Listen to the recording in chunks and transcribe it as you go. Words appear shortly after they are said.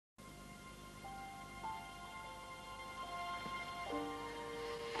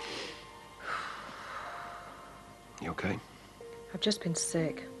You okay? I've just been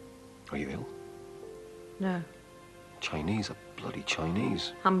sick. Are you ill? No. Chinese are bloody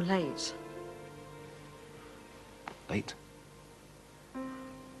Chinese. I'm late. Late?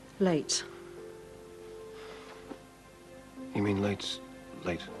 Late. You mean late?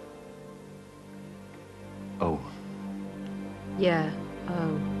 Oh. Yeah,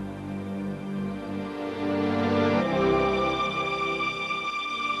 oh.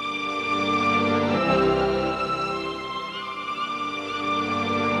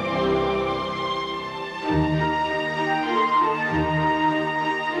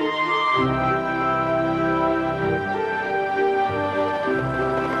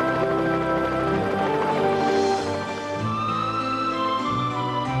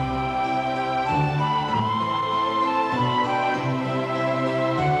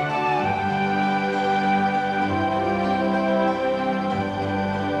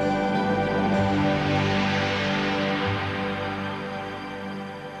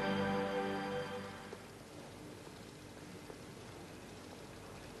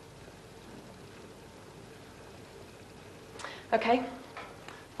 Okay.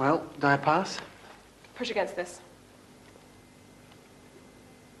 Well, do I pass? Push against this.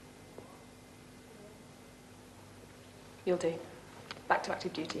 You'll do. Back to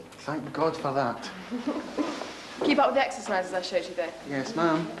active duty. Thank God for that. Keep up with the exercises I showed you there. Yes,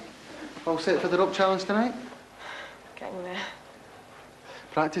 ma'am. All set for the rope challenge tonight? Getting there.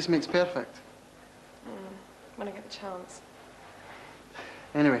 Practice makes perfect. When I get the chance.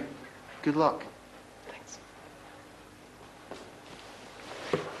 Anyway, good luck. Thanks.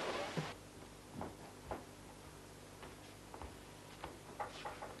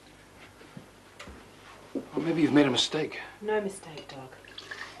 Well, maybe you've made a mistake. No mistake, Doc.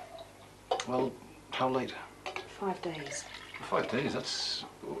 Well, how late? 5 days. 5 days? That's...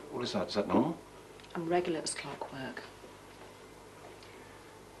 What is that? Is that normal? I'm regular as clockwork.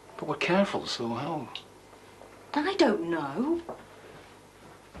 But we're careful, so how? I don't know.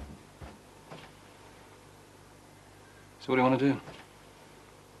 So what do you want to do?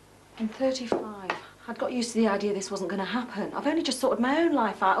 I'm 35. I'd got used to the idea this wasn't going to happen. I've only just sorted my own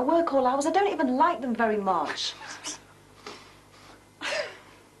life out. I work all hours. I don't even like them very much.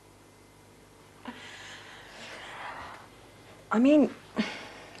 I mean,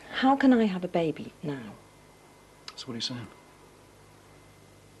 how can I have a baby now? So what are you saying?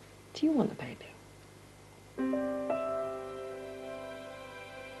 Do you want a baby?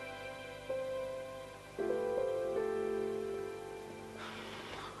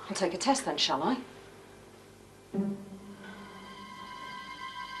 I'll take a test then, shall I?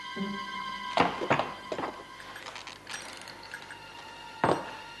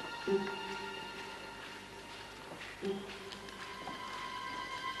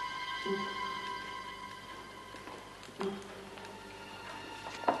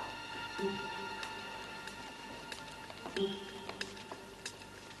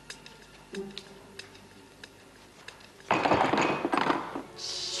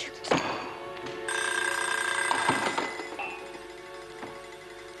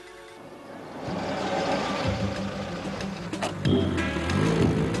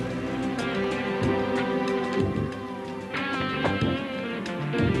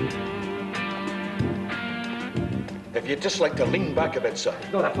 If you'd just like to lean back a bit, sir.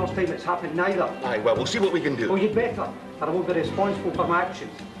 It's not the first time it's happened, neither. Aye, well, we'll see what we can do. Oh, you'd better, or I won't be responsible for my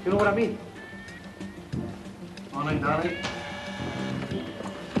actions. You know what I mean? Morning, Danny.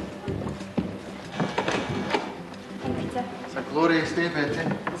 Peter. It's a glorious day,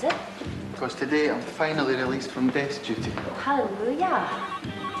 Betty. Is it? Because today I'm finally released from desk duty. Hallelujah.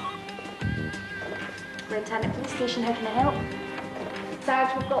 Lieutenant Police Station, how can I help?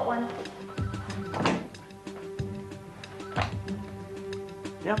 Sarge, we've got one.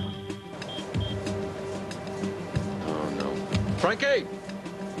 Yep. Oh, no. Frankie!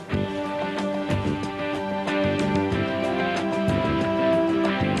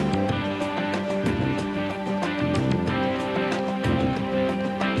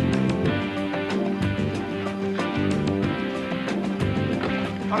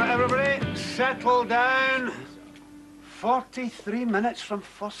 All right, everybody, settle down. 43 minutes from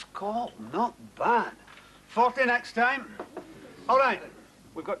first call. Not bad. 40 next time. All right.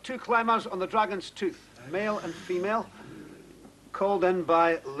 We've got 2 climbers on the Dragon's Tooth, male and female, called in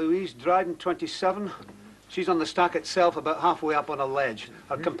by Louise, Dryden, 27. She's on the stack itself, about halfway up on a ledge.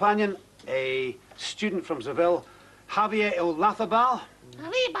 Her companion, a student from Seville, Javier Olathabal.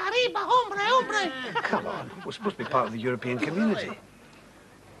 Arriba, arriba, hombre, hombre. Come on, we're supposed to be part of the European community.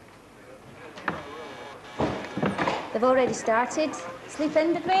 They've already started. Sleep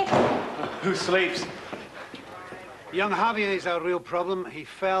in, did we? Who sleeps? Young Javier is our real problem. He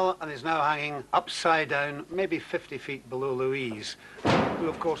fell and is now hanging upside down, maybe 50 feet below Louise, who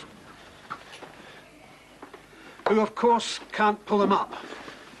of course can't pull him up.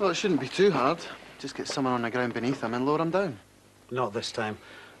 Well, it shouldn't be too hard. Just get someone on the ground beneath him and lower him down. Not this time.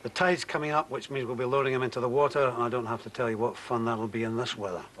 The tide's coming up, which means we'll be lowering him into the water, and I don't have to tell you what fun that'll be in this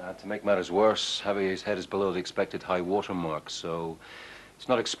weather. To make matters worse, Javier's head is below the expected high water mark, so it's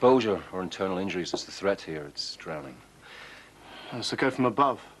not exposure or internal injuries that's the threat here, it's drowning. So go from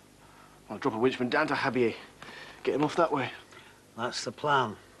above. I'll drop a winchman down to Javier. Get him off that way. That's the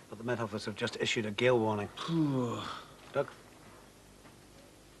plan, but the Met Office have just issued a gale warning. Doug?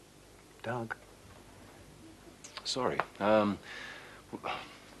 Doug? Sorry.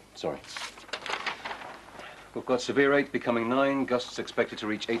 Sorry. We've got severe 8 becoming 9, gusts expected to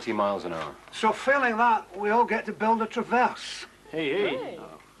reach 80 miles an hour. So failing that, we all get to build a traverse. Hey.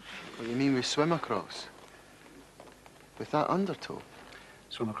 What do you mean we swim across? With that undertow?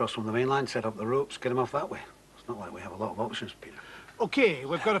 Swim across from the mainland, set up the ropes, get him off that way. It's not like we have a lot of options, Peter. OK,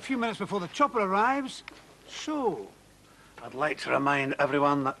 we've got a few minutes before the chopper arrives. So, I'd like to remind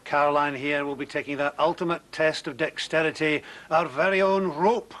everyone that Caroline here will be taking that ultimate test of dexterity, our very own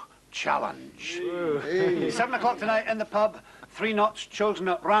rope challenge. Hey. 7 o'clock tonight in the pub, 3 knots chosen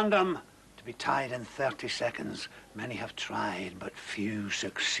at random to be tied in 30 seconds. Many have tried, but few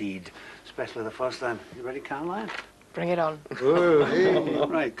succeed, especially the first time. You ready, Caroline? Bring it on.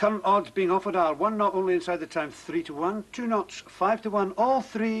 Right, current odds being offered are 1 knot only inside the time, 3 to 1, 2 knots, 5 to 1, all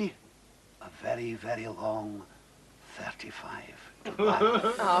 3, a very, very long 35.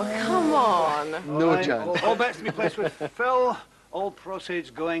 Oh, come on. No Right, chance. all bets to be placed with Phil. All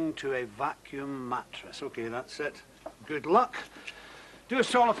proceeds going to a vacuum mattress. OK, that's it. Good luck. Do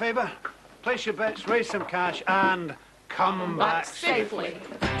us all a favour. Place your bets, raise some cash, and come back safely.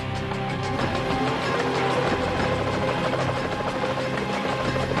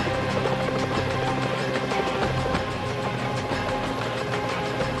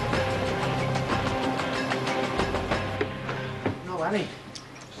 No, Annie.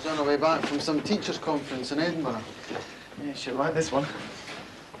 She's on her way back from some teachers' conference in Edinburgh. Yeah, she'll like this one.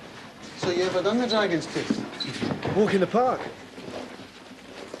 So you ever done the Dragon's Tooth? Walk in the park.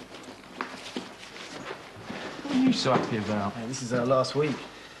 What are you so happy about? Yeah, this is our last week.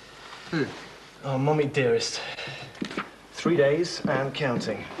 Who? Oh, Mommy dearest. 3 days and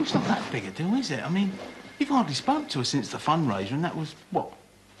counting. It's not that big a deal, is it? I mean, you've hardly spoke to her since the fundraiser, and that was, what,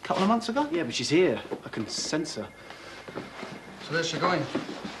 a couple of months ago? Yeah, but she's here. I can sense her. So where's she going?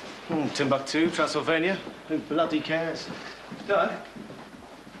 Timbuktu, Transylvania. Who bloody cares? Doug,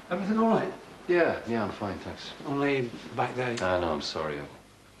 everything all right? Yeah, I'm fine, thanks. Only back there. No, I'm sorry.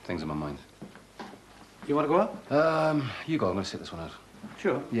 Things on my mind. You want to go up? You go. I'm going to sit this one out.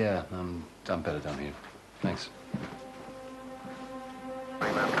 Sure. Yeah, I'm better down here. Thanks.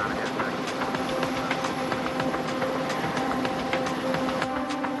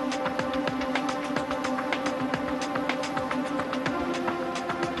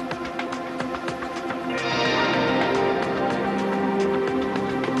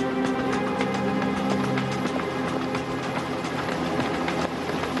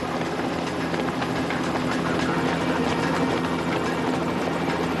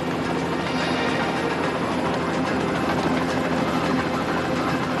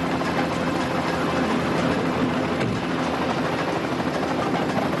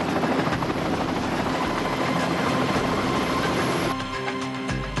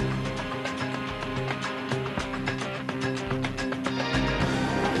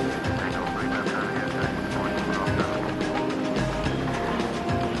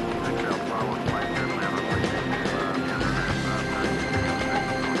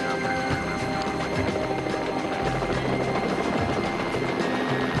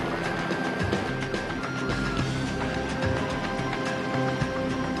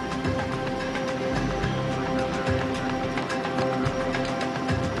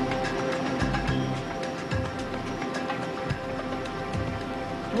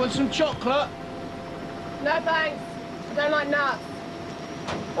 Want some chocolate? No, thanks. I don't like nuts.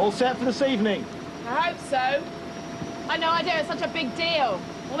 All set for this evening? I hope so. I had no idea it's such a big deal.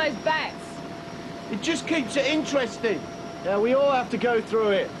 All those bets. It just keeps it interesting. Yeah, we all have to go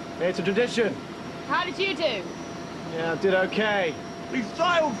through it. It's a tradition. How did you do? Yeah, I did okay. We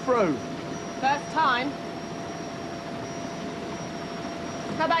sailed through. First time.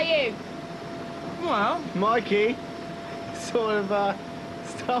 How about you? Well, Mikey sort of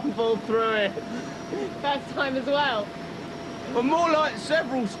stumbled through it. First time as well. but more like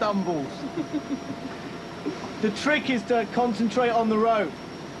several stumbles. The trick is to concentrate on the rope.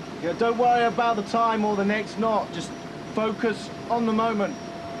 Yeah, don't worry about the time or the next knot. Just Focus on the moment.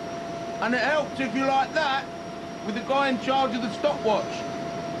 And it helps if you like that with the guy in charge of the stopwatch.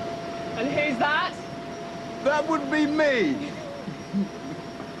 And who's that? That would be me.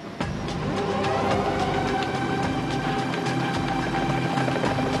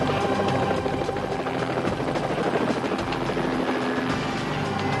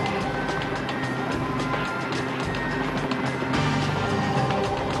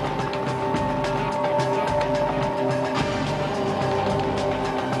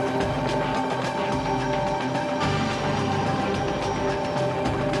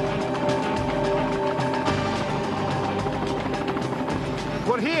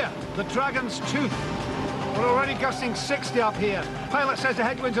 Dragon's Tooth. We're already gusting 60 up here. Pilot says the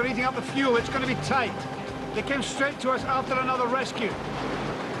headwinds are eating up the fuel. It's going to be tight. They came straight to us after another rescue.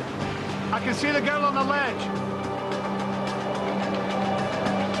 I can see the girl on the ledge.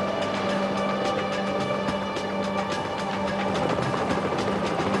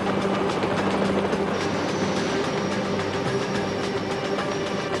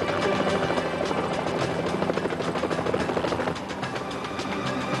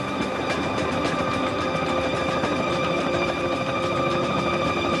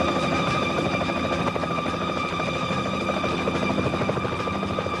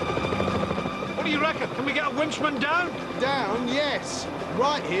 Down, yes.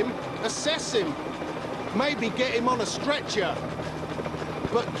 Right him, assess him. Maybe get him on a stretcher.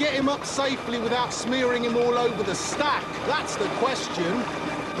 But get him up safely without smearing him all over the stack. That's the question.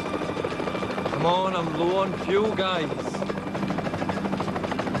 Come on, I'm low on fuel, guys.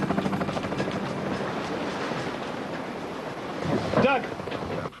 Doug.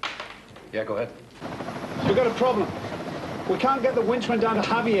 Yeah, go ahead. We've got a problem. We can't get the winchman down to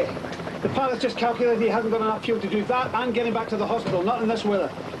Javier. The pilot's just calculated he hasn't got enough fuel to do that and get him back to the hospital, not in this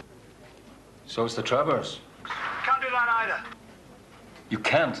weather. So it's the Traverse. Can't do that either. You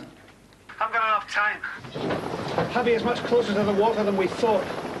can't? Haven't got enough time. Javier's much closer to the water than we thought.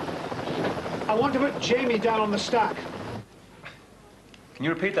 I want to put Jamie down on the stack. Can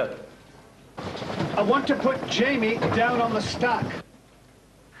you repeat that? I want to put Jamie down on the stack.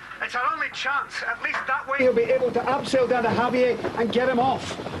 It's our only chance. At least that way he'll be able to abseil down to Javier and get him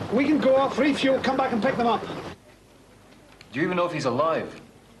off. We can go off, refuel, come back and pick them up. Do you even know if he's alive?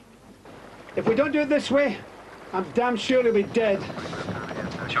 If we don't do it this way, I'm damn sure he'll be dead.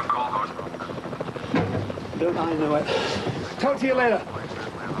 It's your call, North. Don't I know it. Talk to you later.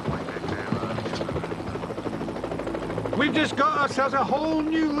 We've just got ourselves a whole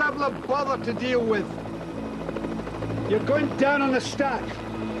new level of bother to deal with. You're going down on the stack.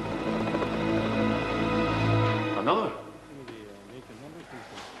 Another?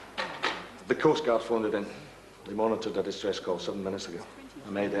 The Coast Guard phoned it in. They monitored a distress call 7 minutes ago.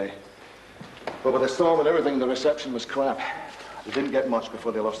 A Mayday. But with the storm and everything, the reception was crap. They didn't get much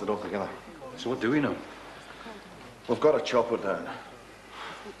before they lost it altogether. So what do we know? We've got a chopper down.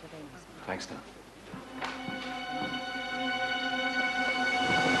 Thanks, Dan.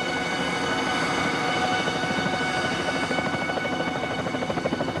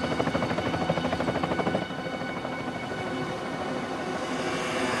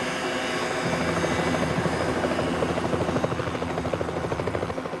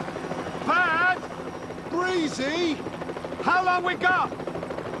 How long we got?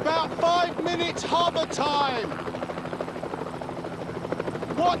 About 5 minutes hover time.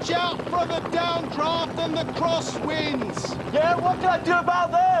 Watch out for the downdraft and the crosswinds. Yeah, what can I do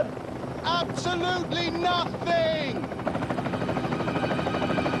about them? Absolutely nothing.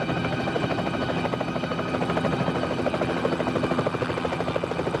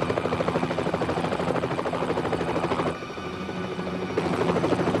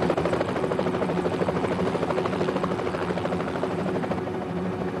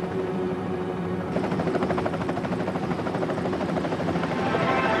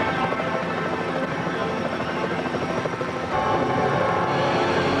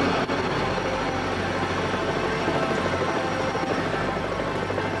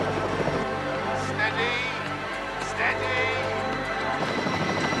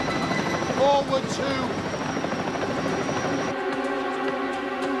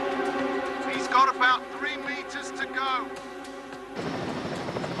 He's got about 3 meters to go.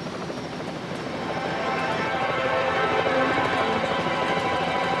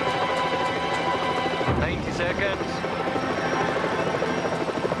 Seconds.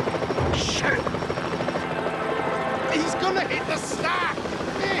 Shit! He's gonna hit the stack!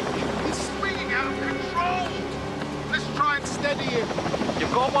 Nick, he's swinging out of control! Let's try and steady him.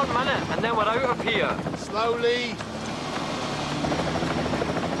 You've got 1 minute, and then we're out of here. Slowly.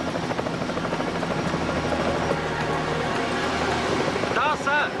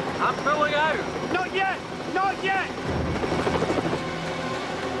 I'm pulling out! Not yet! Not yet!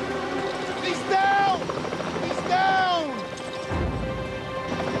 He's down! He's down!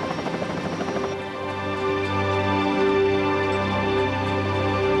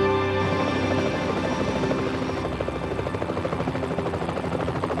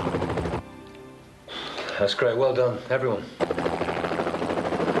 That's great. Well done, everyone.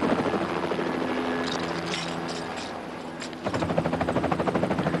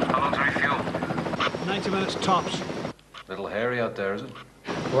 How long to refuel? 90 minutes tops. Little hairy out there, is it?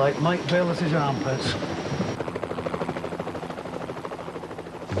 Like Mike Bayless's armpits.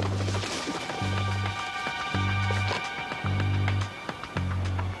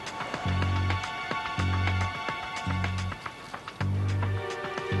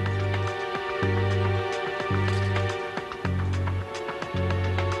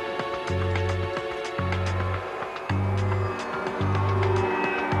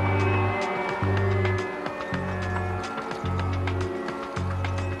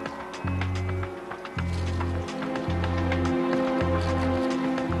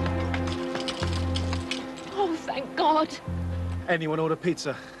 Anyone order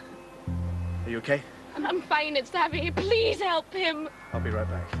pizza? Are you okay? And I'm fine, it's Javier. Please help him. I'll be right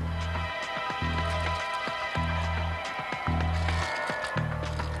back.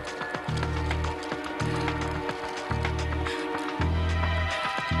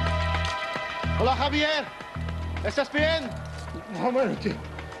 Hola, Javier. ¿Estás bien? No, bueno, tío.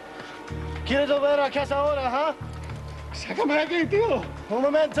 ¿Quieres volver a casa ahora, ah? Sácame de aquí, tío. Un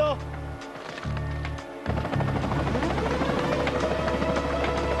momento.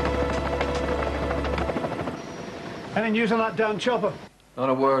 Any news on that down chopper? Not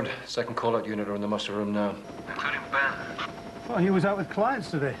a word. Second call-out unit are in the muster room now. Including Ben. Well, he was out with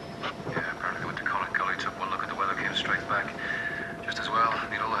clients today. Yeah, apparently they went to Colin Gully, took one look at the weather, came straight back. Just as well.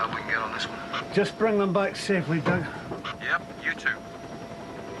 Need all the help we can get on this one. Just bring them back safely, Doug. Yep, you too.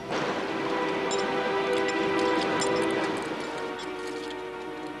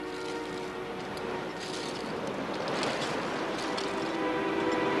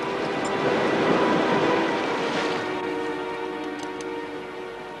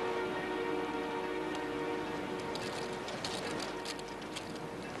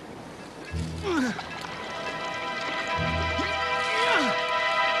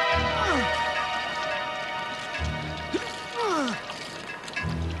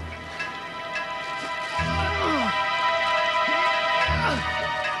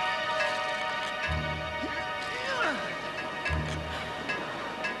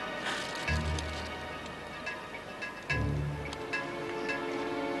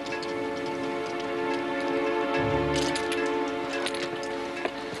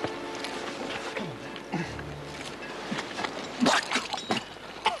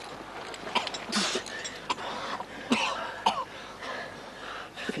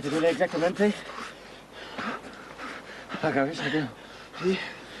 ¿Qué te duele exactamente? La cabeza, tío. ¿Sí?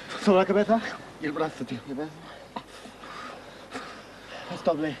 ¿Solo la cabeza? Y el brazo, tío. ¿El brazo? Es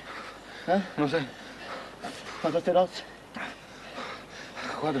doble. ¿Eh? No sé. ¿Cuántos dedos?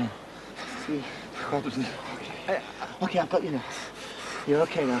 4. Sí. 4, tío. Okay, I've got you now. You're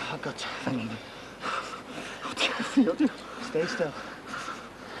okay now. I've got you. Thank you. Stay still.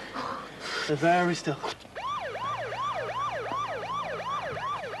 Stay very still.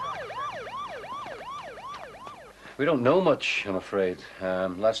 We don't know much, I'm afraid.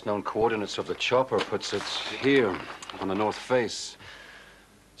 Last known coordinates of the chopper puts it here, on the north face.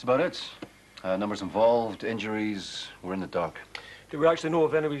 That's about it. Numbers involved, injuries, we're in the dark. Do we actually know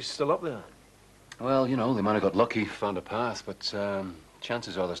if anybody's still up there? Well, you know, they might have got lucky, found a path, but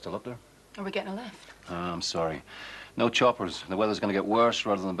chances are they're still up there. Are we getting a lift? I'm sorry. No choppers. The weather's going to get worse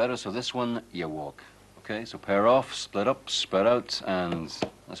rather than better, so this one, you walk. Okay, so pair off, split up, spread out, and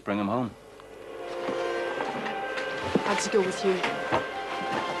let's bring them home. I'd to go with you.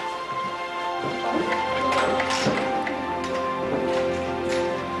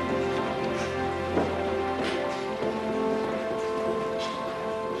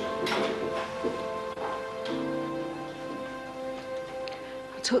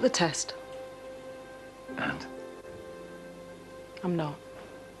 I took the test. And? I'm not.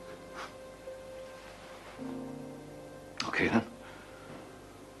 Okay, then.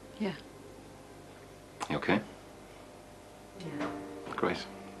 Yeah. You okay? Yeah. Great.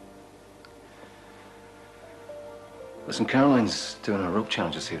 Listen, Caroline's doing a rope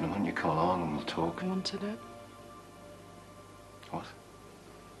challenge this evening. Why don't you come along and we'll talk? I wanted it. What?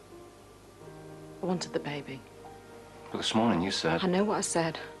 I wanted the baby. Well, this morning you said... I know what I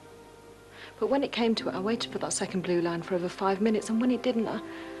said. But when it came to it, I waited for that second blue line for over 5 minutes, and when it didn't,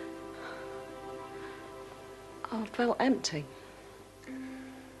 heart felt empty.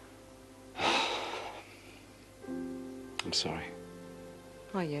 I'm sorry.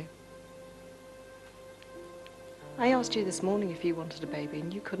 Are you? I asked you this morning if you wanted a baby,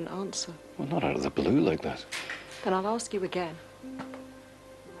 and you couldn't answer. Well, not out of the blue like that. Then I'll ask you again.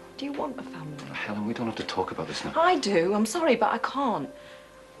 Do you want a family? Helen, we don't have to talk about this now. I do. I'm sorry, but I can't.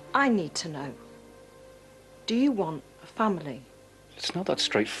 I need to know. Do you want a family? It's not that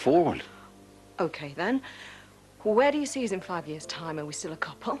straightforward. Okay, then. Where do you see us in 5 years' time? Are we still a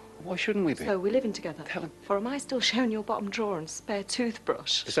couple? Why shouldn't we be? So we're living together. Helen. For am I still showing your bottom drawer and spare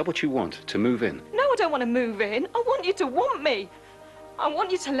toothbrush? Is that what you want, to move in? No, I don't want to move in. I want you to want me. I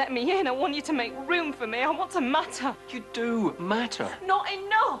want you to let me in. I want you to make room for me. I want to matter. You do matter. Not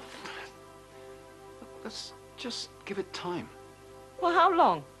enough. Let's just give it time. Well, how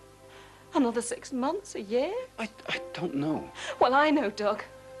long? Another 6 months, a year? I don't know. Well, I know, Doug.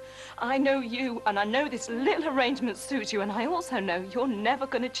 I know you, and I know this little arrangement suits you, and I also know you're never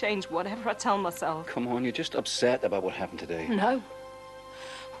going to change whatever I tell myself. Come on, you're just upset about what happened today. No.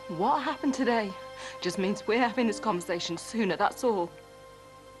 What happened today just means we're having this conversation sooner, that's all.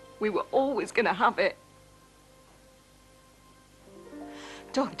 We were always going to have it.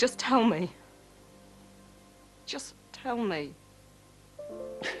 Doug, just tell me. Just tell me.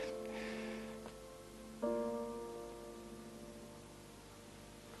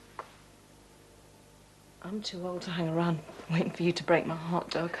 I'm too old to hang around waiting for you to break my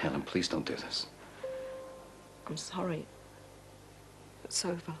heart, Doug. Helen, please don't do this. I'm sorry. It's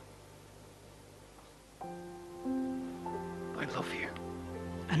over. I love you.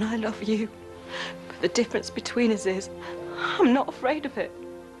 And I love you. But the difference between us is I'm not afraid of it.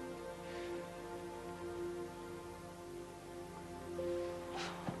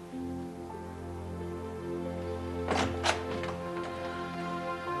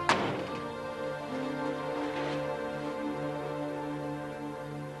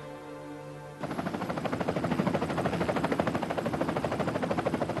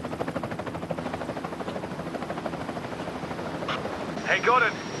 Hey,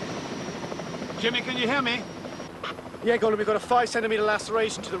 Gordon. Jimmy, can you hear me? Yeah, Gordon, we've got a 5-centimetre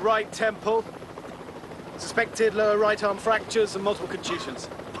laceration to the right temple. Suspected lower right arm fractures and multiple contusions.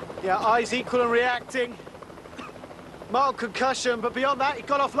 Yeah, eyes equal and reacting. Mild concussion, but beyond that, he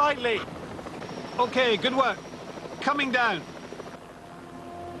got off lightly. Okay, good work. Coming down.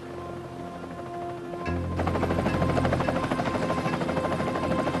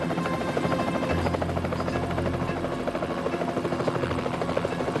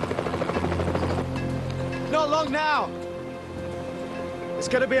 Not long now. It's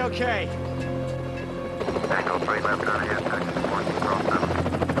gonna be okay. Tango 3 left out ahead, Texas 14 cross 7.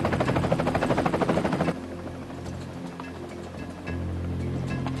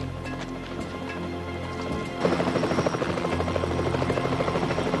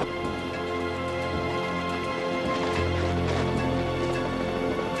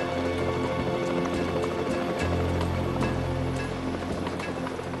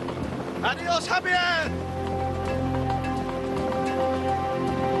 Adios, Javier!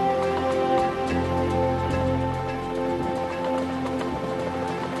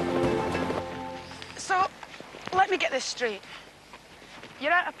 So, let me get this straight.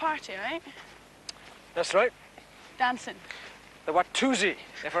 You're at a party, right? That's right. Dancing. The Watusi,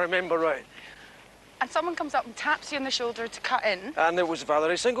 if I remember right. And someone comes up and taps you on the shoulder to cut in. And it was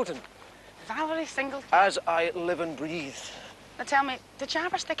Valerie Singleton. Valerie Singleton? As I live and breathe. Now tell me, did you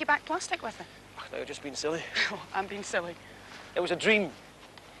ever sticky back plastic with her? Now you're just being silly. Oh, I'm being silly. It was a dream.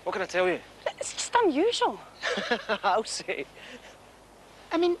 What can I tell you? It's just unusual. I'll say.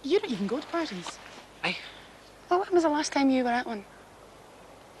 I mean, you don't even go to parties. Aye. Well, when was the last time you were at one?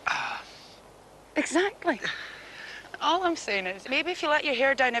 Exactly. All I'm saying is, maybe if you let your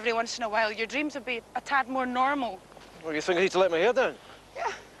hair down every once in a while, your dreams would be a tad more normal. Well, you think I need to let my hair down?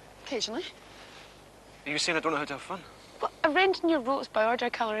 Yeah, occasionally. Are you saying I don't know how to have fun? But arranging your ropes by order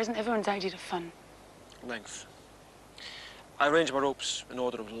of colour isn't everyone's idea of fun. Length. I arrange my ropes in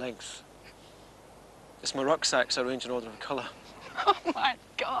order of length. It's my rucksacks I arrange in order of colour. Oh, my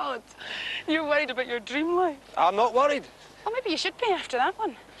God. You're worried about your dream life. I'm not worried. Well, maybe you should be after that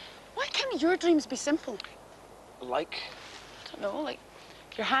one. Why can't your dreams be simple? Like? I don't know, like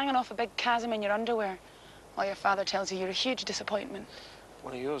you're hanging off a big chasm in your underwear while your father tells you you're a huge disappointment.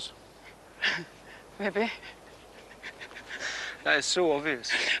 One of yours. Maybe. That is so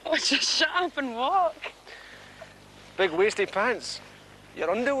obvious. Oh, just shut up and walk. Big waisty pants.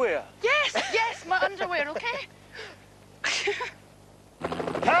 Your underwear. Yes, yes, my underwear, okay?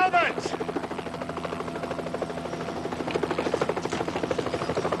 Talbot!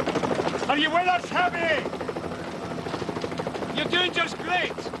 Are you with us, Javier? You're doing just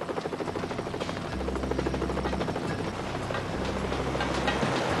great.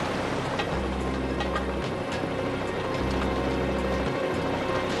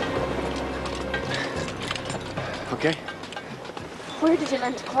 Okay? Where did you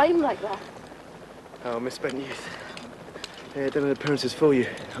learn to climb like that? Oh, misspent youth. Hey, done an appearances for you.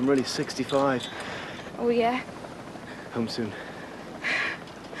 I'm really 65. Oh, yeah? Home soon.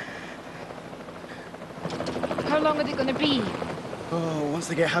 How long are they going to be? Oh, once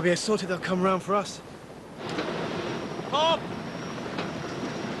they get Javier sorted, they'll come round for us. Bob!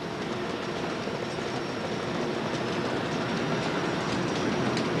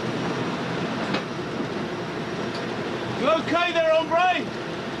 You okay there, hombre?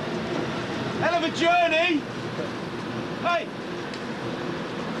 Hell of a journey. Hey,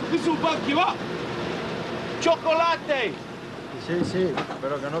 this will buck you up. Chocolate. Sí, sí,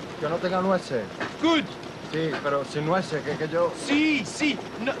 pero que no tenga nueces. Good. Sí, pero sin nueces, que yo... Sí, sí.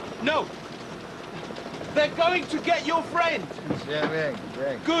 No, no. They're going to get your friend. Bien, bien,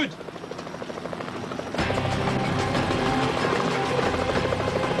 bien. Good.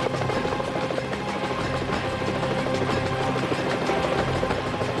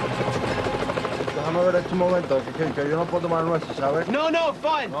 Déjame ver este momento, que yo no puedo tomar nueces, ¿sabes? No, no,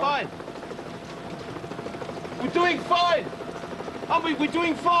 fine, fine. We're doing fine. Aren't we? We're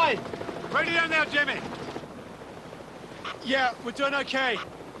doing fine. Ready down now, Jimmy. Yeah, we're doing okay.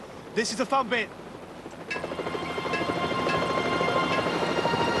 This is the fun bit.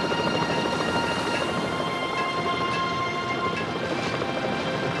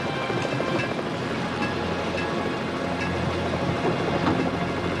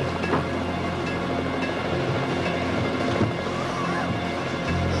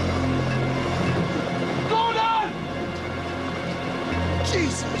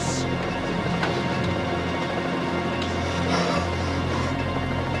 Jesus!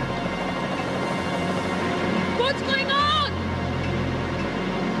 What's going on?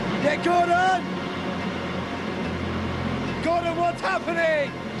 Yeah, Gordon! Gordon, what's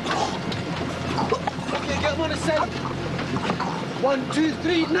happening? Okay, get him on his side. 1, 2,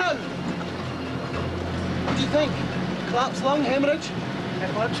 3, now! What do you think? Collapsed lung, hemorrhage?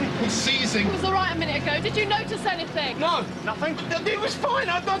 Epilepsy? He's seizing. He was all right a minute ago. Did you notice anything? No, nothing. It was fine.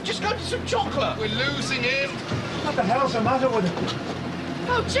 I'd just go to some chocolate. We're losing him. What the hell's the matter with him?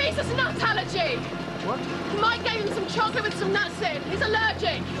 Oh, Jesus, nut allergy. What? Mike gave him some chocolate with some nuts in. He's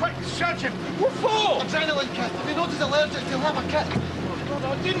allergic. Quick, search him. What for? Adrenaline kit. If he knows he's allergic, he'll have a kit. God,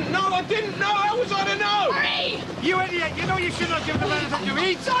 I didn't know. How was I to know? Hurry! You idiot. You know you shouldn't have given the man anything to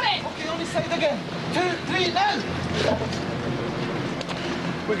eat. Got it! Okay, on his side again. 2, 3, now!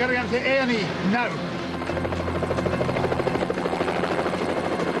 We're getting into A&E now.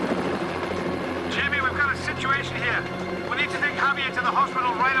 Jimmy, we've got a situation here. We need to take Javier to the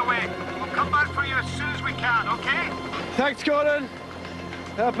hospital right away. We'll come back for you as soon as we can, okay? Thanks, Gordon.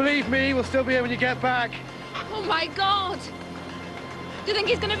 Believe me, we'll still be here when you get back. Oh, my God. Do you think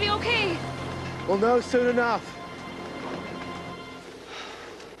he's going to be okay? We'll know soon enough.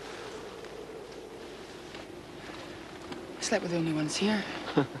 It's like we're the only ones here.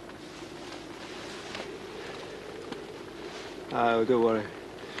 Well, don't worry.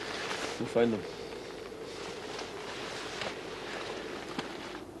 We'll find them.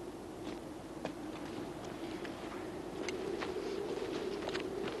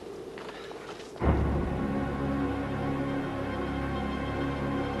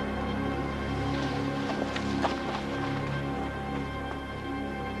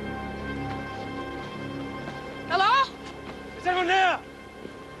 Hello? Is everyone there?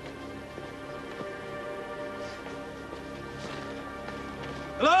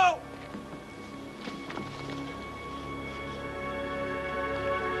 Hello?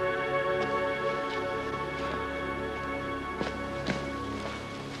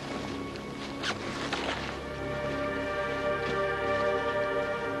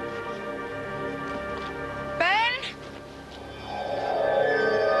 Ben?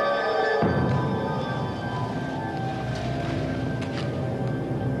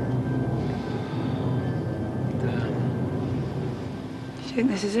 Do you think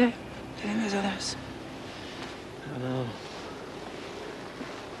this is it? Do you think there's others? I don't know.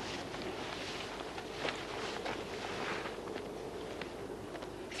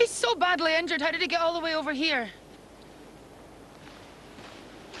 If he's so badly injured, how did he get all the way over here?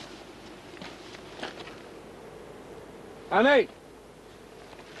 Annie!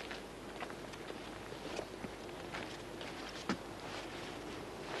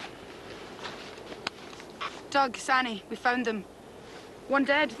 Doug, Sani, we found them. One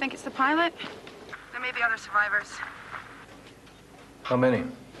dead. Think it's the pilot? There may be other survivors. How many?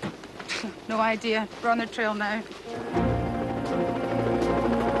 No idea. We're on their trail now.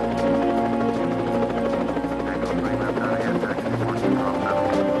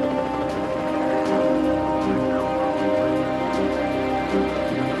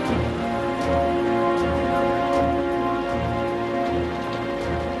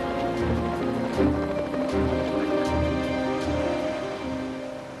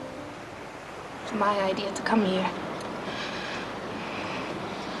 It's my idea to come here.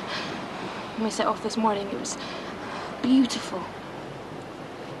 When we set off this morning, it was beautiful.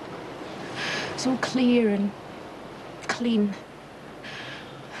 So clear and clean.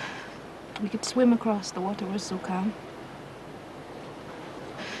 We could swim across, the water was so calm.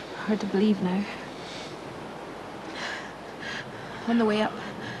 Hard to believe now. On the way up,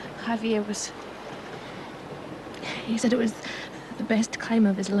 Javier he said it was the best climb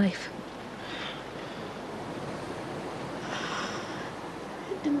of his life.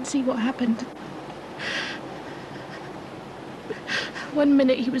 I didn't see what happened. One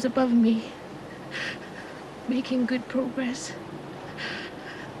minute he was above me, making good progress.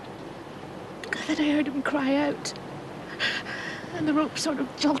 Then I heard him cry out, and the rope sort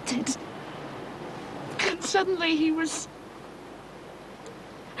of jolted. And suddenly he was...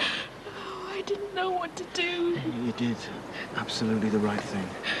 Oh, I didn't know what to do. You did absolutely the right thing.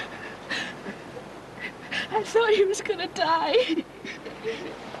 I thought he was gonna die.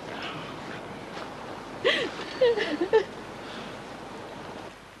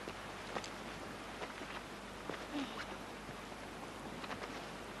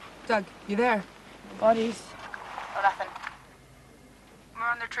 Doug, you there? Bodies. Oh, nothing. We're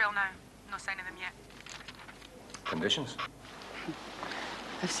on their trail now. No sign of them yet. Conditions?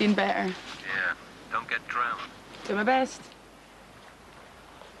 I've seen better. Yeah, don't get drowned. Do my best.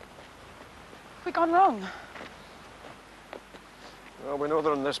 We gone wrong? Well, we know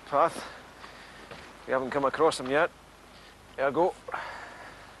they're on this path. We haven't come across them yet. Ergo,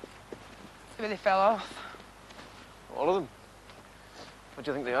 Maybe they fell off. all of them. What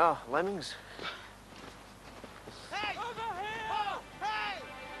do you think they are? Lemmings? Hey! Over here! Hey!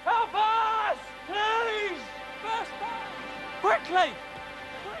 Help us! Please! First man! Quickly!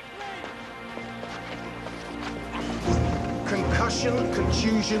 Concussion,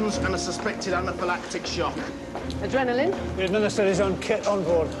 contusions, and a suspected anaphylactic shock. Adrenaline? We administered his own kit on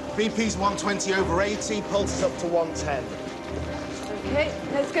board. BP's 120/80, pulse is up to 110. Okay,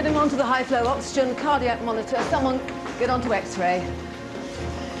 let's get him onto the high-flow oxygen cardiac monitor. Someone get onto X-ray.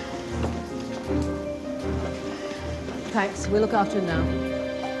 Thanks, we'll look after him now.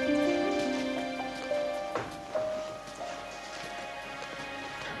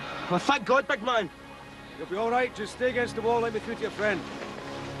 Well, thank God, big man. You'll be all right. Just stay against the wall, let me through to your friend.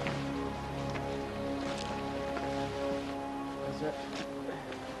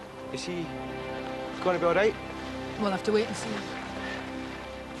 Is he going to be all right? We'll have to wait and see.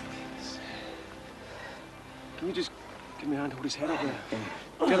 Can you just give me a hand, hold his head up there?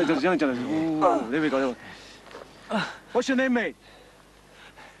 Jelly. Oh, there we go. What's your name, mate?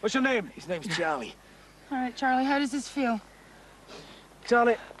 What's your name? His name's Charlie. All right, Charlie, how does this feel?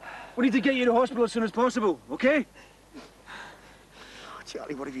 Charlie, we need to get you to hospital as soon as possible, okay? Oh,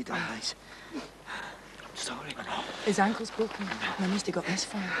 Charlie, what have you done, mate? I'm sorry. His ankle's broken. I must have got this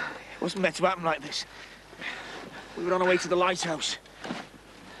far. It wasn't meant to happen like this. We were on our way to the lighthouse.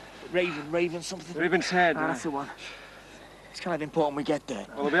 Raven something. Raven's Head. Ah, that's the one. It's kind of important we get there.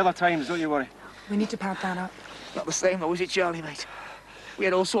 Well, there'll be other times, don't you worry. We need to pad that up. Not the same though, is it, Charlie, mate? We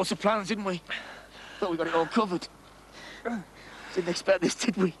had all sorts of plans, didn't we? Thought we got it all covered. Didn't expect this,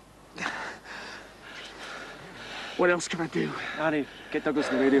 did we? What else can I do? Annie, get Douglas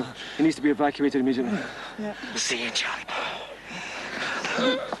on the radio. He needs to be evacuated immediately. Yeah. We'll see you, Charlie.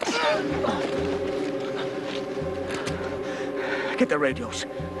 Get the radios.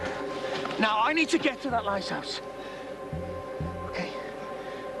 Now, I need to get to that lighthouse. Okay?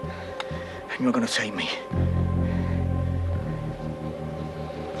 And you're gonna take me.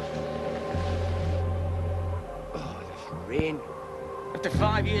 Oh, this rain. After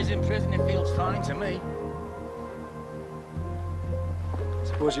 5 years in prison, it feels fine to me.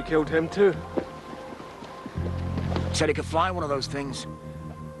 Suppose you killed him too? Said he could fly one of those things.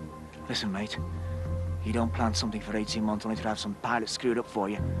 Listen, mate. You don't plan something for 18 months only to have some pilot screwed up for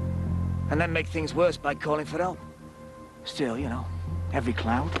you. And then make things worse by calling for help. Still, you know, every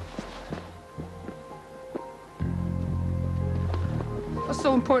cloud. What's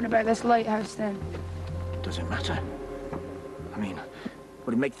so important about this lighthouse, then? Doesn't matter. I mean,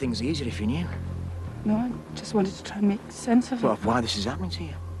 would it make things easier if you knew? No, I just wanted to try and make sense of it. Well, of why this is happening to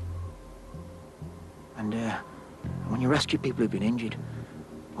you. And, When you rescue people who've been injured,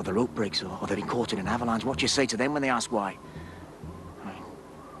 or the rope breaks, or they've been caught in an avalanche, what do you say to them when they ask why? I mean,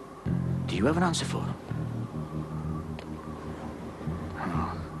 do you have an answer for them?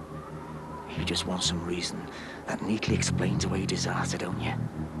 Oh, you just want some reason that neatly explains away disaster, don't you?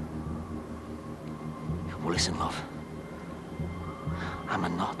 Well, listen, love. I'm a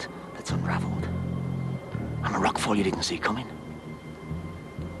knot that's unraveled. I'm a rockfall you didn't see coming.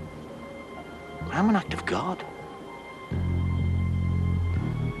 I'm an act of God.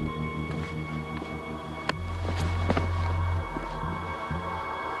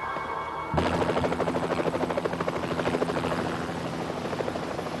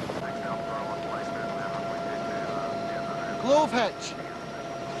 Glove hitch.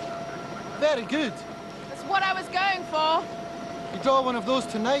 Very good. That's what I was going for. You draw one of those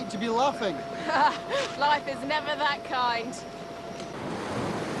tonight, you'd be laughing. Life is never that kind.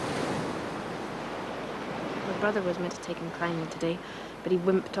 My brother was meant to take him climbing today, but he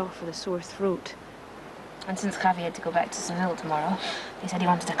wimped off with a sore throat. And since Javier had to go back to Seville tomorrow, he said he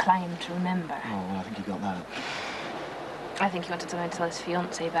wanted to climb to remember. Oh, well, I think he got that. I think he wanted to go and tell his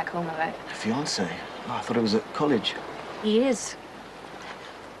fiancée back home about. Fiancé? Oh, I thought it was at college. He is.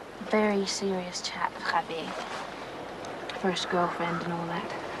 Very serious chap, Javier. First girlfriend and all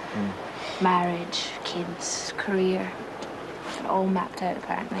that. Marriage, kids, career. All mapped out,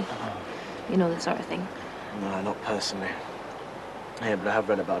 apparently. You know the sort of thing. No, not personally. Yeah, but I have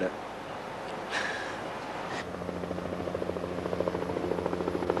read about it.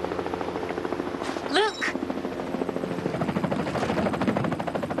 Look!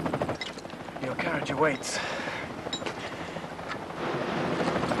 Your carriage awaits.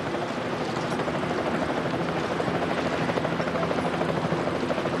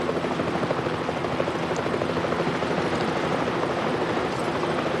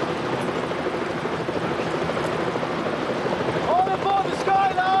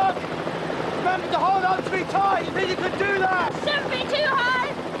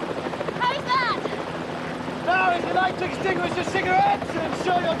 To extinguish the cigarettes and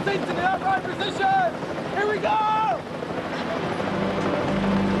show your feet in the upright position. Here we go!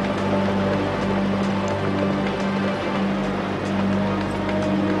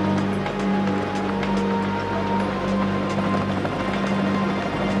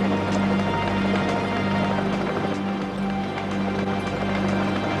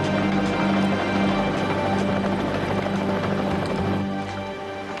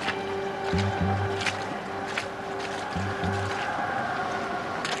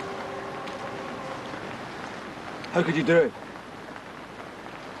 How could you do it?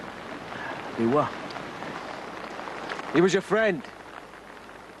 Do what? He was your friend.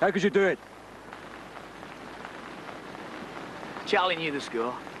 How could you do it? Charlie knew the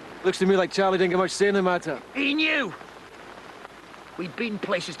score. Looks to me like Charlie didn't get much say in the matter. He knew! We'd been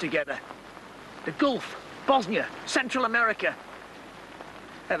places together. The Gulf, Bosnia, Central America.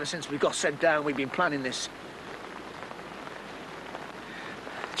 Ever since we got sent down, we've been planning this.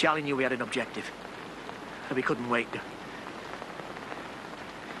 Charlie knew we had an objective. And we couldn't wait.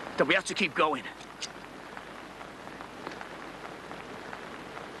 That we had to keep going.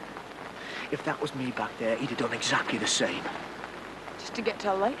 If that was me back there, he'd have done exactly the same. Just to get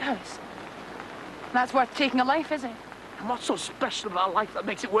to a lighthouse. That's worth taking a life, is it? And what's so special about life that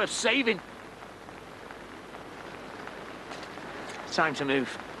makes it worth saving? Time to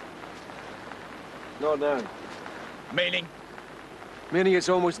move. Not now. Meaning? Meaning it's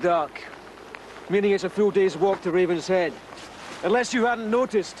almost dark. Meaning it's a full day's walk to Raven's Head. Unless you hadn't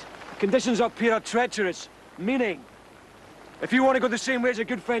noticed, conditions up here are treacherous. Meaning, if you want to go the same way as your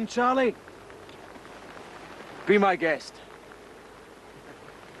good friend Charlie, be my guest.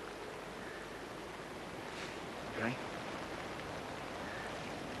 Okay.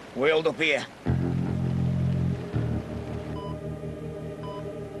 Wheeled up here.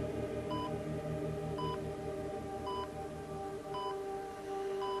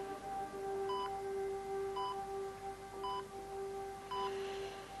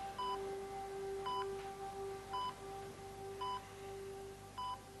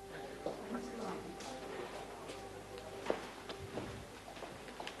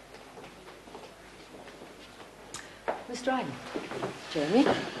 Mr. Ryan. Jeremy?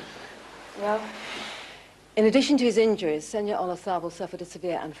 Well, in addition to his injuries, Senor Olazabal suffered a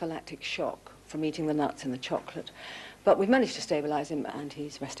severe anaphylactic shock from eating the nuts in the chocolate. But we've managed to stabilize him, and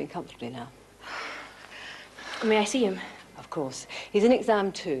he's resting comfortably now. May I see him? Of course. He's in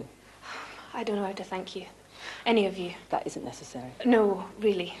exam 2. I don't know how to thank you. Any of you. That isn't necessary. No,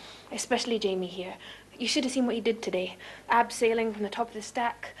 really. Especially Jamie here. You should have seen what he did today. Abseiling from the top of the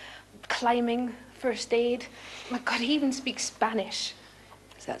stack, climbing, first aid. My God, he even speaks Spanish.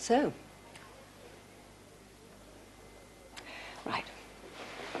 Is that so? Right.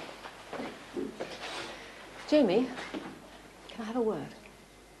 Jamie, can I have a word?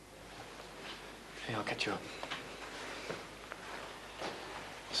 Hey, I'll catch you up.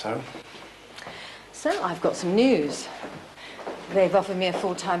 So? So, I've got some news. They've offered me a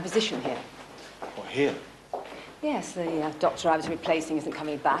full-time position here. What, here? Yes, the doctor I was replacing isn't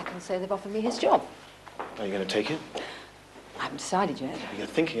coming back, and so they've offered me his job. Are you going to take it? I haven't decided yet. You're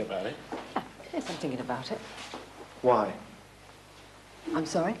thinking about it? Yes, I'm thinking about it. Why? I'm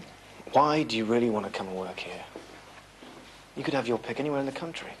sorry? Why do you really want to come and work here? You could have your pick anywhere in the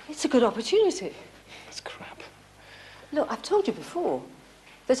country. It's a good opportunity. That's crap. Look, I've told you before.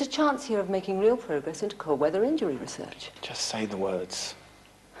 There's a chance here of making real progress into cold weather injury research. Just say the words.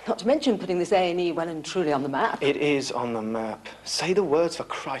 Not to mention putting this A&E well and truly on the map. It is on the map. Say the words for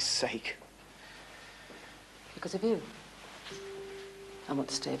Christ's sake. Because of you. I want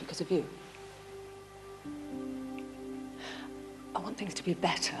to stay because of you. I want things to be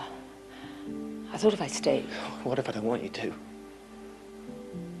better. I thought if I stayed... What if I don't want you to?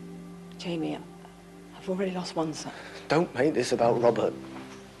 Jamie, I've already lost one son. Don't make this about Robert.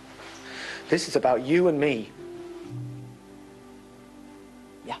 This is about you and me.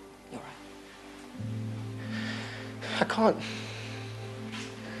 Yeah, you're right. I can't.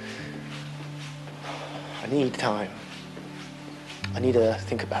 I need time. I need to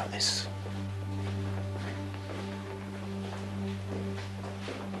think about this.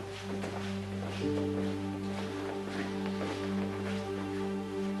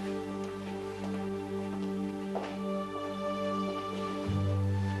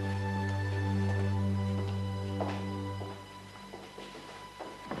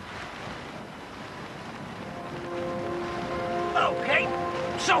 Okay,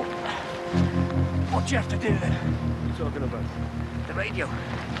 so, what do you have to do then? What are you talking about? The radio.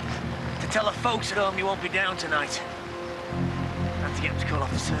 To tell the folks at home you won't be down tonight. And to get them to call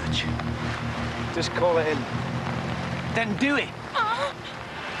off the search. Just call it in. Then do it.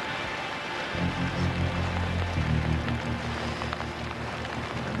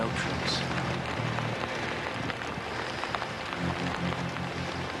 And no tricks.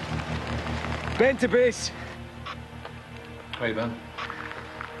 Ben to base. Hey, Ben.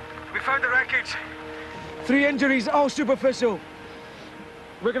 We found the wreckage. 3 injuries, all superficial.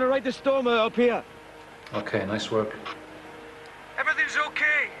 We're gonna ride the stormer up here. Okay, nice work. Everything's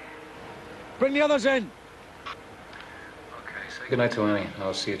okay. Bring the others in. Okay, say goodnight to Annie.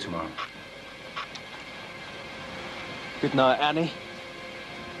 I'll see you tomorrow. Good night, Annie.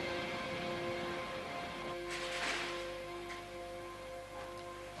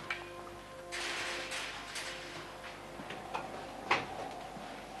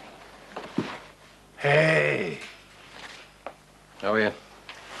 Hey! How are you?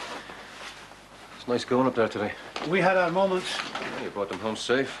 It's nice going up there today. We had our moments. Yeah, you brought them home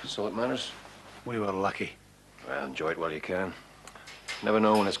safe. That's all that matters. We were lucky. Well, enjoy it while you can. Never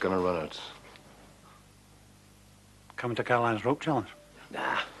know when it's gonna run out. Coming to Caroline's rope challenge.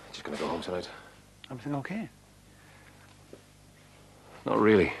 Nah, just gonna go home tonight. Everything okay? Not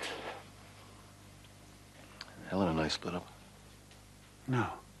really. Helen and I split up. No.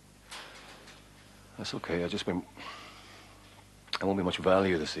 That's okay. I won't be much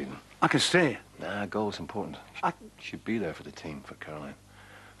value this evening. I can stay. Nah, goal's important. You should be there for the team, for Caroline.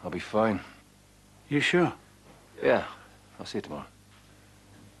 I'll be fine. You sure? Yeah. I'll see you tomorrow.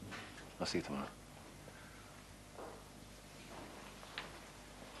 I'll see you tomorrow.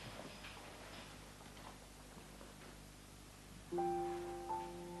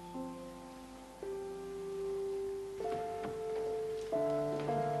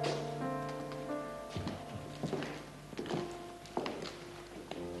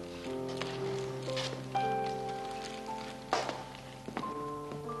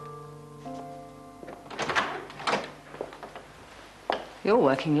 You're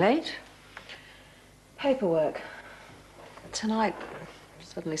working late. Paperwork. Tonight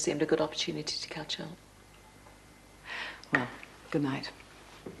suddenly seemed a good opportunity to catch up. Well, good night.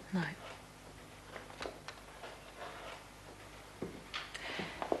 Night.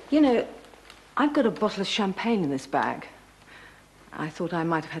 You know, I've got a bottle of champagne in this bag. I thought I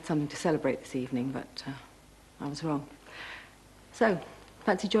might have had something to celebrate this evening, but I was wrong. So,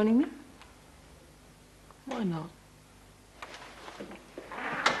 fancy joining me? Why not?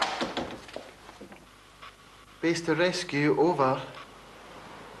 Base to rescue, over.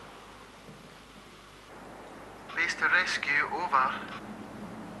 Base to rescue, over.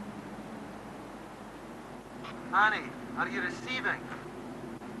 Annie, are you receiving?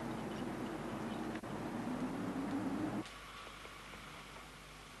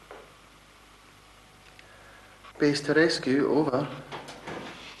 Base to rescue, over.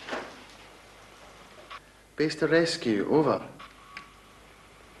 Base to rescue, over.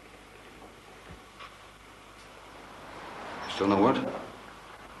 Still no word?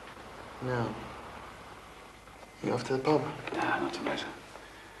 No. You off to the pub? Nah, not tonight.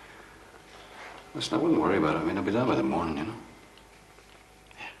 Listen, I wouldn't worry about it. I mean, I'll be down by the morning, you know?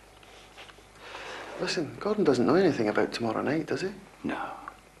 Listen, Gordon doesn't know anything about tomorrow night, does he? No.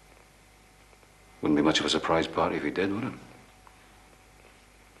 Wouldn't be much of a surprise party if he did, would it?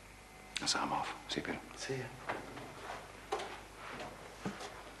 So I'm off. See you, Peter. See you.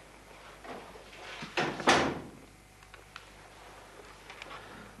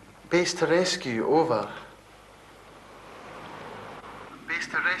 Base to rescue, over. Base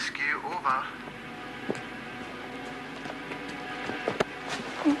to rescue, over.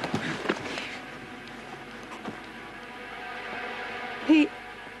 Pete.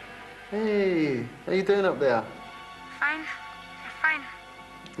 Hey, how you doing up there? Fine. You're fine.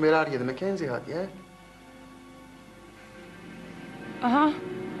 Where are you? The Mackenzie hut, yeah? Uh-huh.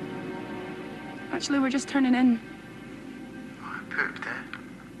 Actually, we're just turning in. Oh, I pooped, eh?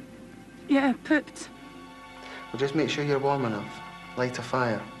 Yeah, pooped. Well, just make sure you're warm enough. Light a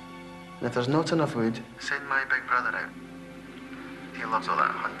fire. And if there's not enough wood, send my big brother out. He loves all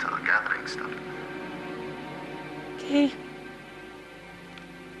that hunter-gathering stuff. Okay.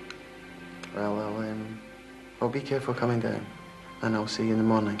 Well, I'll be careful coming down. And I'll see you in the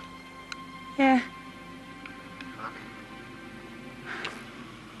morning. Yeah.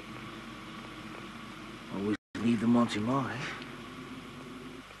 Always leave them wanting more, eh?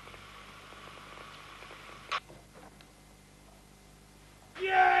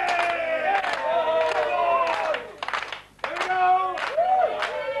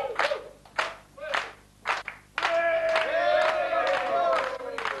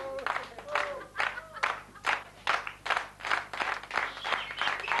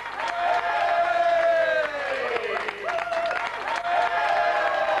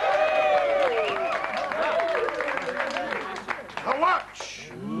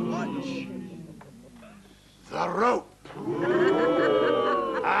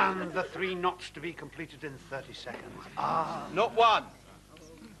 To be completed in 30 seconds. Not one.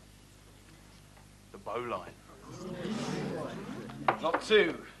 The bowline. Not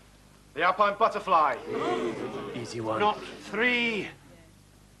two. The alpine butterfly. Easy one. Not three.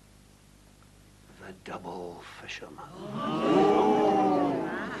 The double fisherman.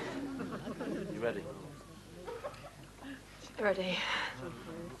 You ready? Ready.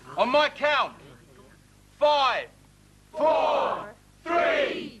 On my count. 5, 4,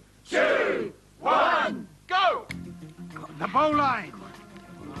 3, 2, 1, go! The bowline.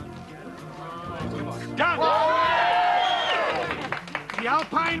 Done. The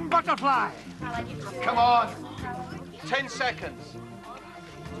alpine butterfly. Come on. 10 seconds.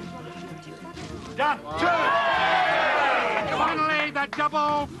 Done. Finally, the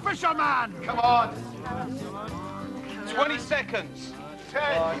double fisherman. Come on. 20 seconds.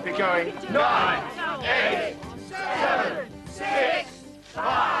 10. Keep it going. 9, 8, 7, 6,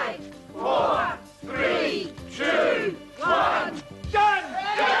 5, 4, 3, 2, 1. Done!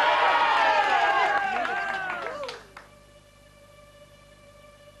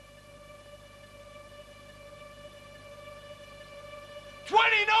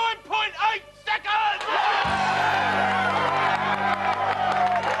 29.8 seconds!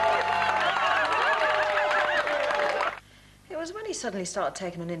 It was when he suddenly started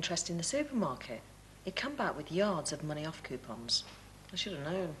taking an interest in the supermarket. He'd come back with yards of money off coupons. I should have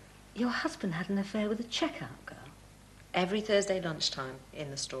known. Your husband had an affair with a checkout girl? Every Thursday lunchtime in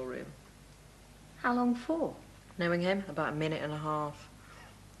the storeroom. How long for? Knowing him, about a minute and a half.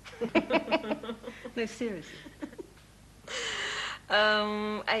 No, seriously.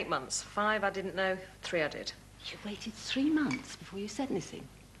 8 months. 5 I didn't know, 3 I did. You waited 3 months before you said anything.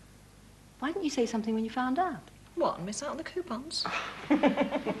 Why didn't you say something when you found out? What, and miss out on the coupons?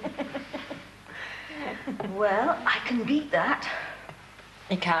 Well, I can beat that.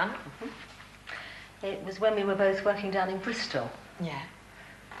 You can? Mm-hmm. It was when we were both working down in Bristol. Yeah.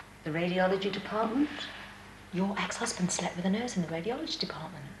 The radiology department. Your ex-husband slept with a nurse in the radiology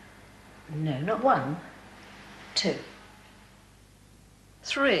department. No, not 1. 2.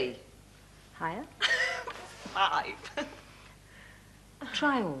 3. Higher? 5.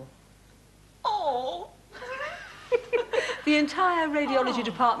 Try all. Oh! The entire radiology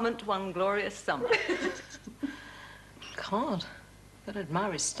department one glorious summer. God, gotta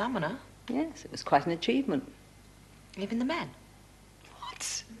admire his stamina. Yes, it was quite an achievement. Even the men?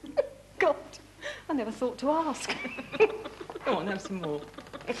 What? God, I never thought to ask. Go on, have some more.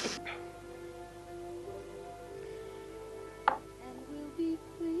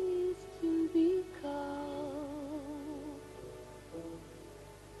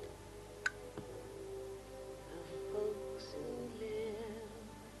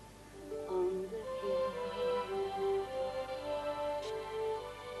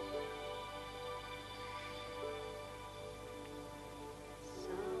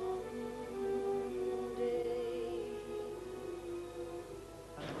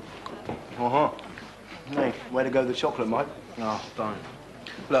 Uh-huh. Hey, way to go with the chocolate, Mike. Oh, don't.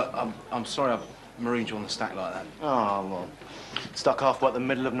 Look, I'm sorry I marooned you on the stack like that. Oh, well. Stuck halfway at the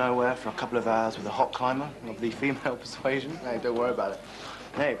middle of nowhere for a couple of hours with a hot climber of the female persuasion. Hey, don't worry about it.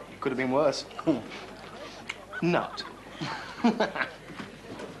 Hey, could have been worse. Nut.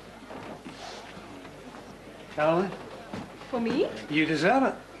 Caroline, For me? you deserve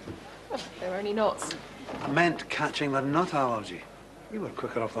it. Oh, they're only nuts. I meant catching the nut allergy. You were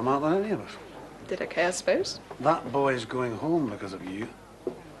quicker off the mark than any of us. Did okay, I suppose. That boy's going home because of you.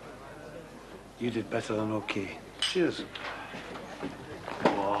 You did better than okay. Cheers.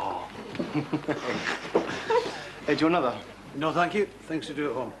 Whoa. Hey, do you want another? No, thank you. Things to do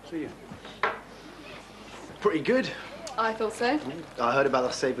at home. See you. Pretty good. I thought so. I heard about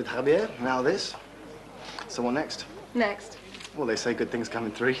the save with Javier, now this. So what next? Next. Well, they say good things come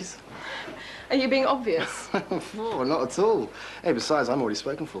in threes. Are you being obvious? Oh, not at all. Hey, besides, I'm already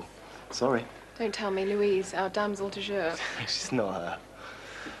spoken for. Sorry. Don't tell me, Louise, our damsel de jour. She's not her.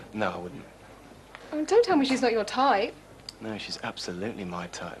 No, I wouldn't. Oh, don't tell me she's not your type. No, she's absolutely my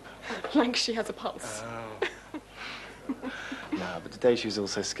type. Like she has a pulse. No, but today she was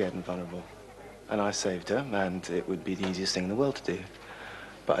also scared and vulnerable. And I saved her, and it would be the easiest thing in the world to do.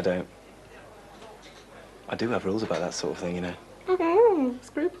 But I don't. I do have rules about that sort of thing, you know.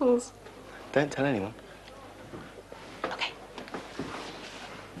 Scruples. Don't tell anyone. Okay.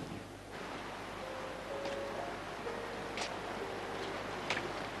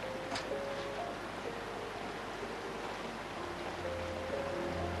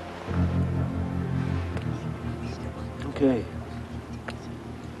 Okay.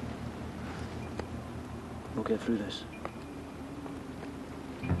 We'll get through this.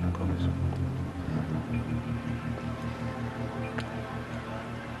 I promise.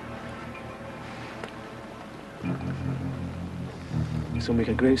 This will make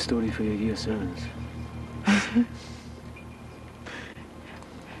a great story for your year sermons.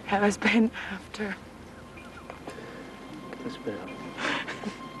 How has been after? That's better.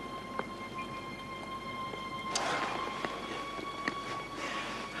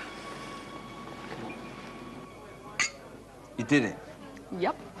 You did it.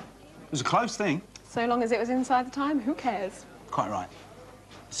 Yep. It was a close thing. So long as it was inside the time, who cares? Quite right.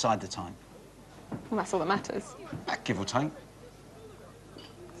 Inside the time. Well, that's all that matters. Give or take.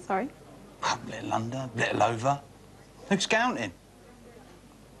 Sorry? A little under, a little over. Who's counting?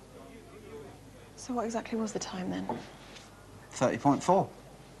 So what exactly was the time then? 30.4.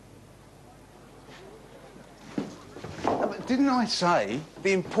 But didn't I say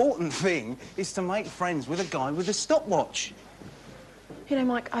the important thing is to make friends with a guy with a stopwatch? You know,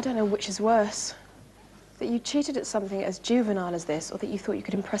 Mike, I don't know which is worse. That you cheated at something as juvenile as this, or that you thought you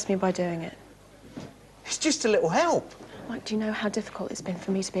could impress me by doing it. It's just a little help. Mike, do you know how difficult it's been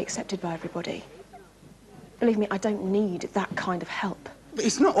for me to be accepted by everybody? Believe me, I don't need that kind of help. But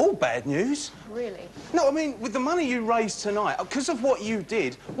it's not all bad news. Really? No, I mean, with the money you raised tonight, because of what you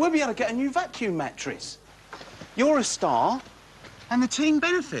did, we'll be able to get a new vacuum mattress. You're a star, and the team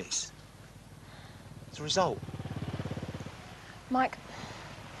benefits. It's a result. Mike,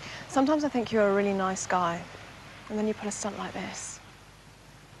 sometimes I think you're a really nice guy, and then you pull a stunt like this.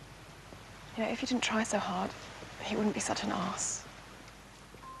 You know, if you didn't try so hard, he wouldn't be such an arse.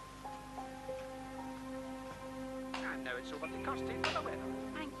 I know it's all what it cost you for the weather.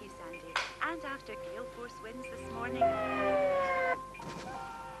 Thank you, Sandy. And after gale force winds this morning.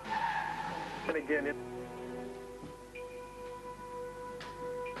 And again, it...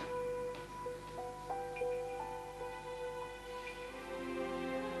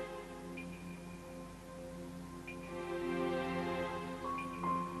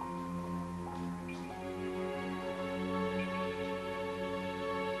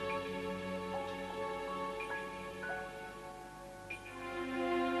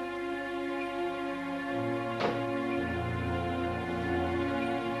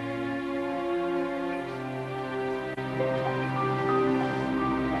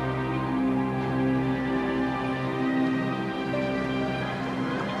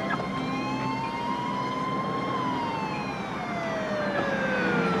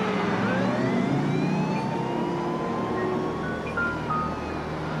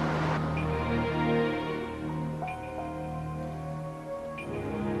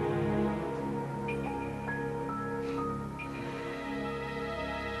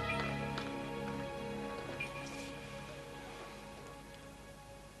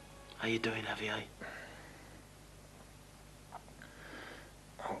 How you doing, Javier?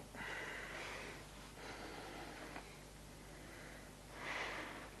 Oh.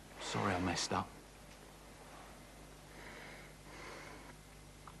 Sorry I messed up.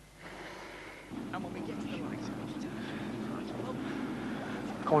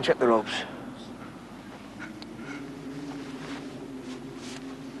 Go and check the ropes.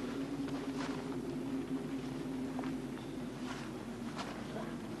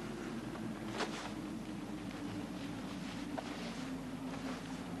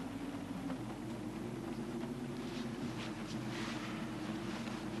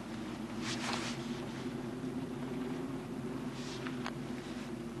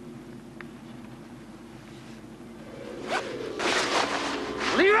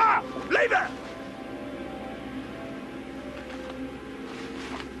 Leave her! Leave her!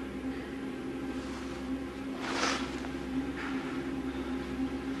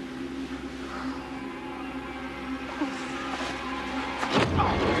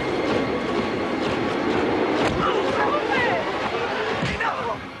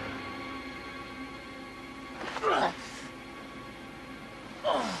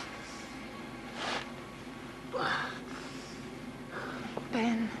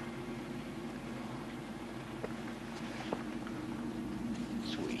 Ben.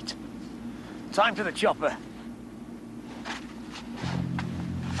 Sweet. Time for the chopper.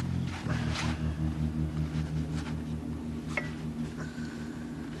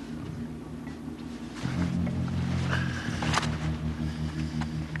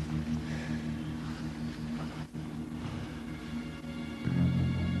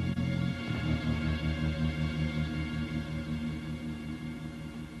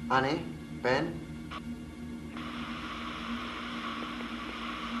 Annie? Ben?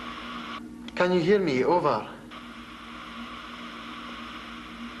 Can you hear me? Over.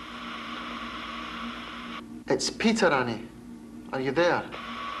 It's Peter, Annie. Are you there?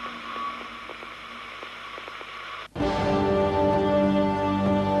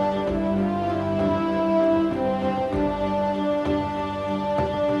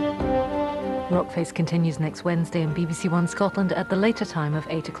 Rockface continues next Wednesday on BBC One Scotland at the later time of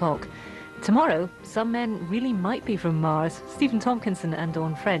 8 o'clock. Tomorrow, some men really might be from Mars. Stephen Tompkinson and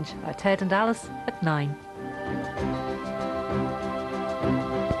Dawn French are Ted and Alice at 9.